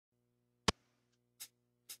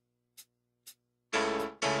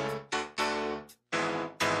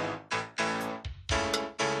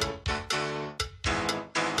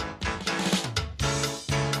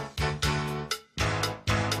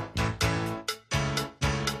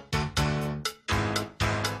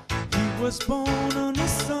was born on a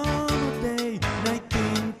summer day,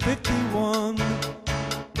 1951.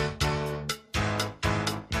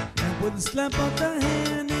 And with a slap of the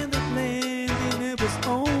hand in the land, and it was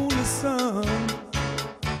only son.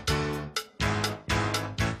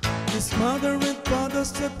 His mother and father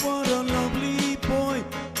said, what a lovely boy.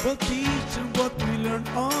 We'll teach him what we learned,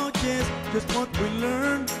 oh yes, just what we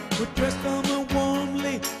learned. We dress them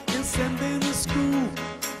warmly and send them to school.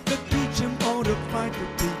 To teach him how to fight to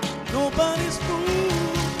be nobody's fool.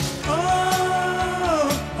 Oh,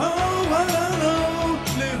 oh, what a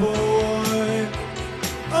lonely boy.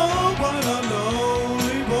 Oh, what a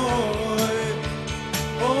lonely boy.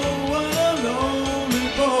 Oh, what a lonely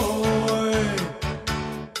boy.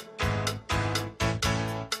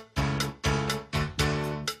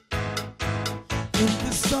 In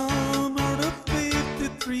the summer of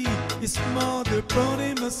 '53, his mother brought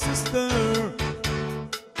him a sister.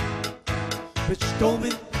 But she told me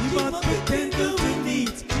you must be tender to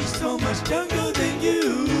needs. She's so much younger than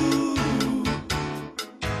you.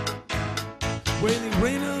 When it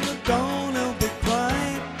rained on the dawn of the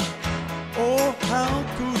cried, oh how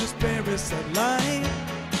could his parents have lied?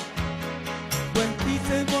 When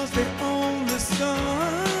Ethan was the only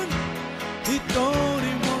son, he thought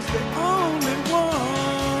he was the only one.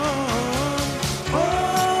 Oh,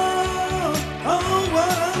 oh,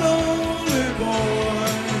 what a lonely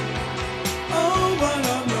boy. Oh, what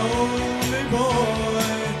a lonely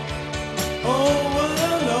boy. Oh, what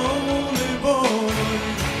a lonely boy.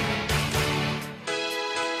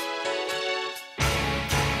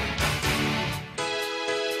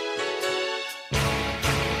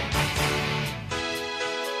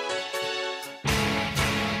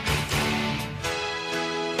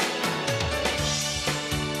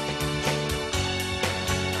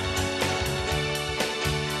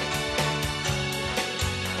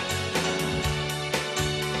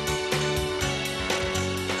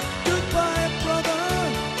 Goodbye, brother.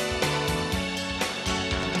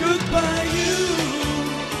 Goodbye, you.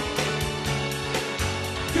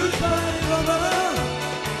 Goodbye, brother.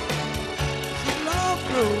 Love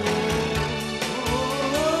road.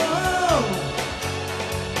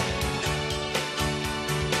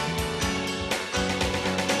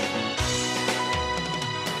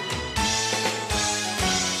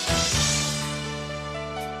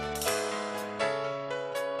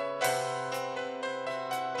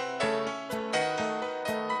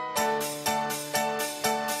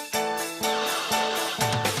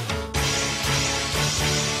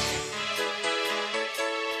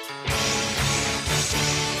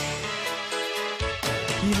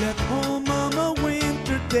 He left home on a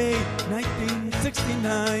winter day,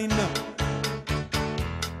 1969.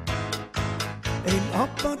 Ain't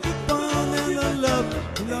up on the fun and the love,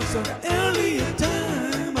 he loves an earlier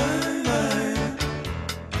time.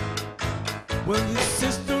 Well, his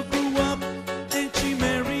sister grew up and she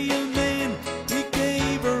married a man. He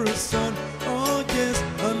gave her a son, oh yes,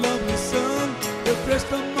 a lovely son. They dressed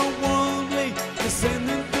him warmly, they sent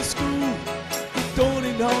him to school. He taught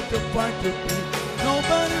him how to fight to be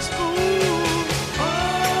nobody's fool. Oh,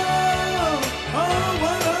 oh,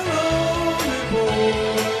 what a lonely boy.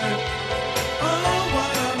 Oh,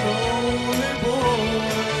 what a lonely boy.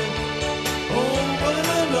 Oh, what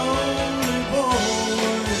a lonely boy.